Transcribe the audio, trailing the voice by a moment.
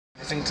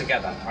everything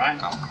together, right?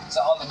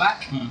 So on the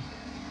back.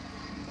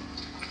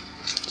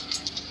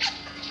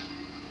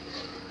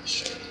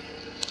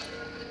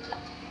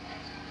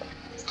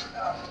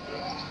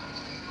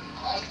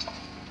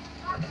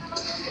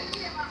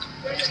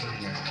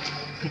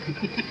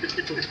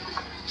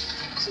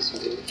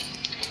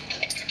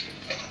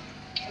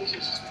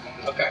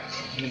 Okay.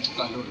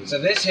 So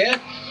this here,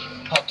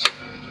 hot.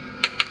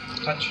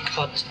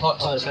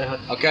 Hot. Very hot.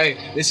 Okay,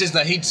 this is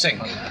the heat sink,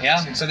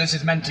 yeah? So this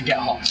is meant to get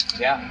hot,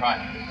 yeah?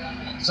 Right.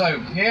 So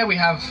here we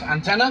have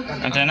antenna.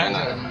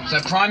 So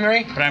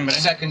primary.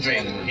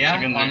 Secondary, yeah?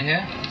 On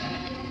here.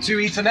 2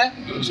 Ethernet.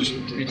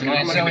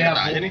 So we have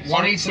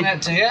 1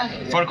 Ethernet to here.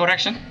 For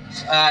correction?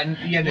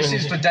 Yeah, this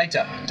is for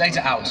data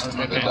out.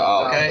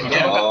 Okay,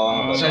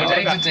 yeah. So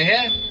data to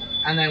here,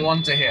 and then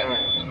 1 to here,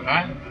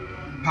 right?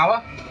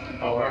 Power.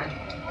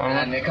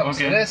 And it comes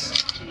to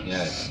this.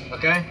 Yes.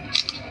 Okay.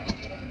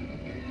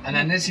 And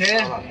then this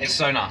here is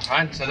sonar,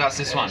 right? So that's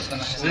this one. So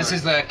this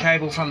is the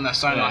cable from the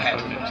sonar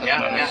head.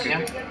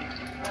 Yeah.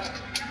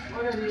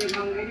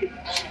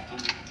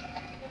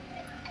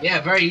 Yeah,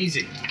 very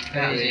easy.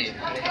 Very easy.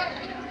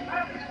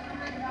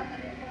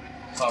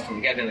 Apart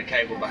from getting the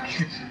cable back.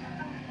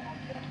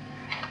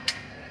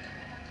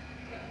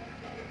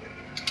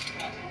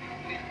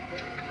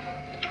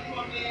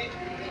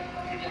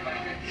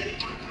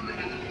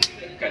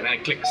 Okay, then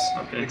it clicks.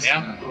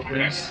 Yeah?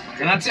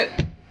 And that's it.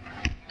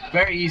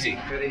 Very easy.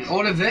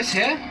 All of this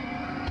here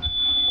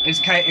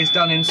is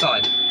done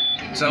inside.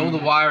 So all the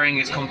wiring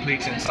is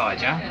complete inside,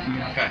 yeah?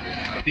 Okay.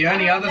 The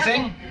only other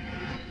thing,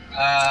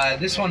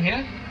 this one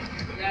here,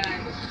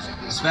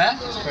 spare?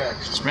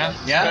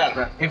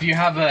 Yeah? If you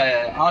have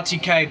a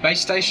RTK base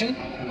station,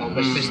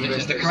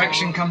 the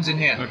correction comes in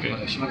here.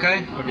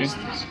 Okay?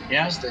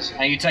 Yeah?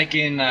 And you take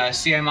in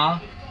CMR,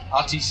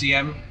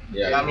 RTCM,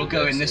 that will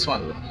go in this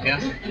one. Yeah?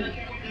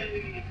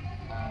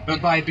 But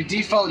by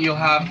default, you'll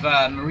have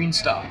Marine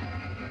Star.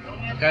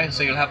 Okay,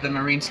 so you'll have the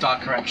Marine Star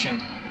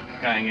correction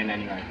going in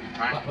anyway,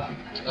 right?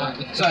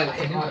 So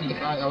if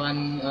I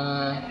want,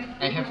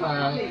 I have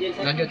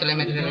radio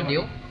telemetry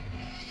radio.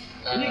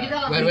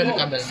 Where the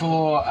cable?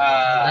 For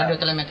radio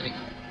telemetry.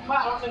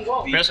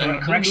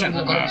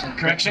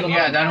 Correction,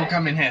 yeah, that'll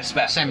come in here,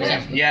 spare. Same.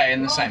 Yeah,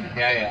 in the same.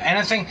 Yeah.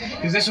 Anything,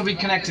 because this will be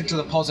connected to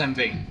the POS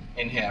MV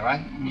in here,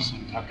 right?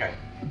 Okay.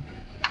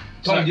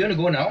 So, do you want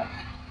to go now?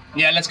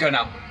 Yeah, let's go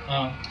now.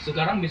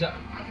 Sekarang bisa.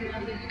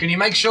 Can you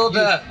make sure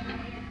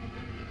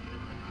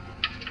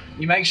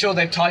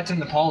they've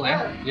tightened the pole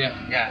there? Yeah,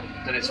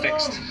 that it's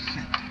fixed.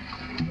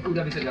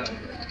 Udah bisa jalan.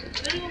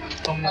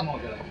 Tongnya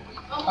mau jalan.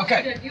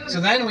 Okay, so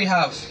then we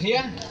have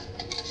here.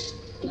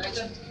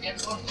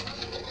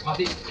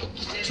 Mati.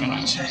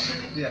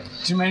 Yeah.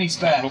 Too many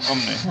spare.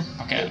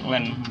 Okay,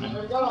 when?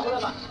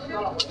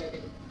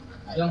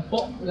 Yang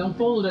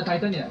pole udah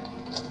tighten ya?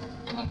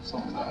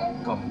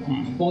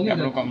 Pole-nya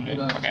udah.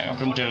 Pakai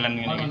modelan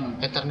gini.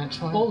 Ethernet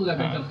phone. Pole udah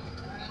tighten.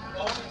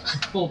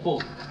 Pole.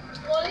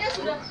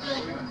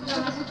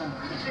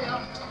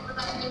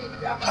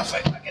 Yeah,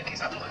 perfect. I get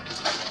these out of the way.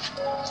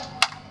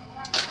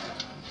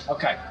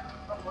 Okay.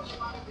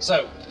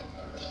 So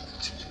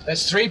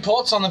there's 3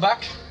 ports on the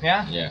back.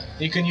 Yeah.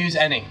 You can use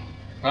any,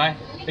 right?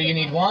 But you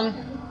need 1,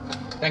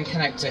 then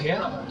connect to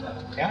here.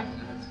 Yeah.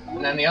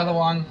 And then the other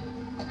one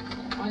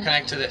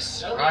connect to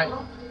this, right?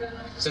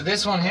 So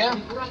this one here,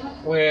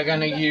 we're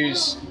going to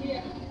use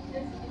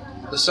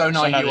the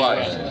sonar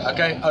UI.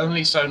 Okay,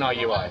 only sonar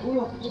UI.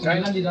 Okay.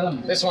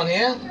 This one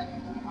here,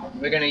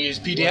 we're going to use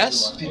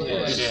PDS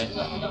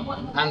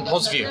and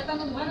POS view.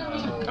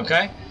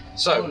 Okay.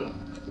 So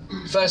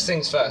first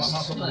things first.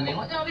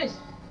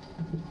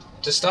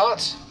 To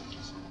start,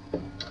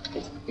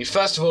 you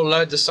first of all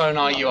load the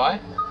sonar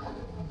UI.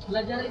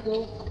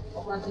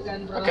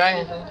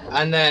 Okay,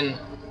 and then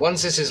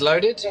once this is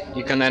loaded,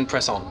 you can then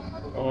press on.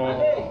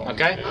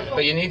 Okay,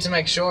 but you need to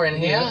make sure in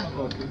here,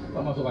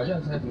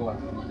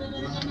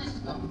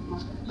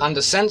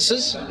 under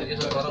sensors,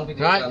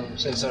 right?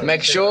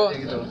 Make sure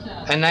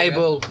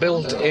enable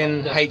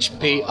built-in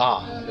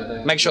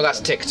HPR. Make sure that's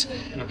ticked.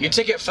 You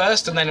tick it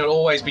first, and then it'll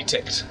always be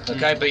ticked.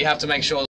 Okay, but you have to make sure